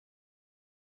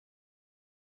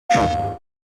I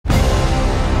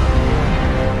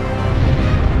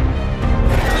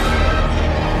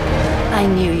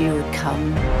knew you would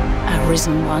come,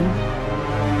 Arisen One.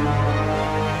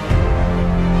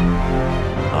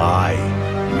 Aye,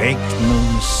 make no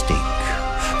mistake.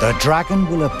 The dragon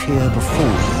will appear before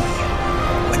me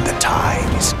when the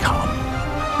time is come.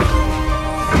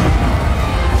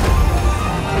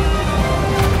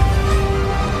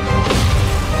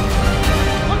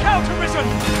 Look out, Arisen!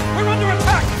 We're under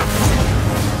attack!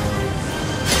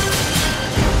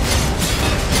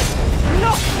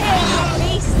 Look here, you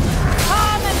beast!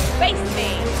 Come and face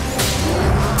me!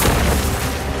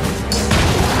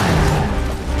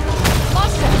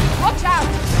 Monster, watch out!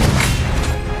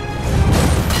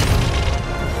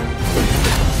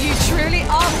 You truly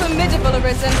are formidable,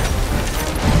 Arisen.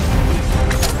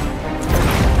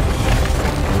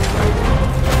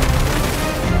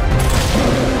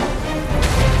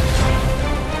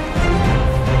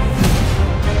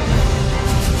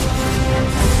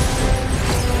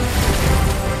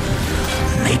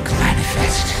 Make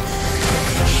manifest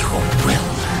your will,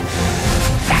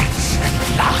 that at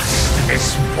last this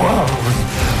world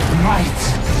might.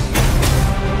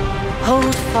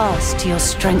 Hold fast to your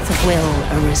strength of will,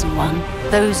 Arisen One.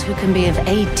 Those who can be of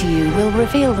aid to you will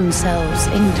reveal themselves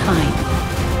in time.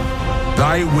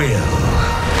 Thy will,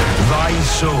 thy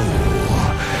soul,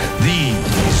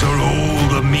 these are all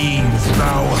the means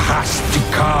thou hast to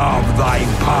carve thy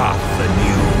path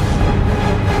anew.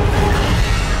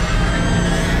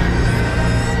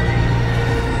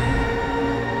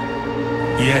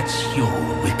 Yet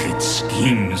your wicked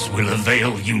schemes will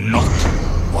avail you not,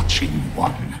 watching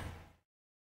one.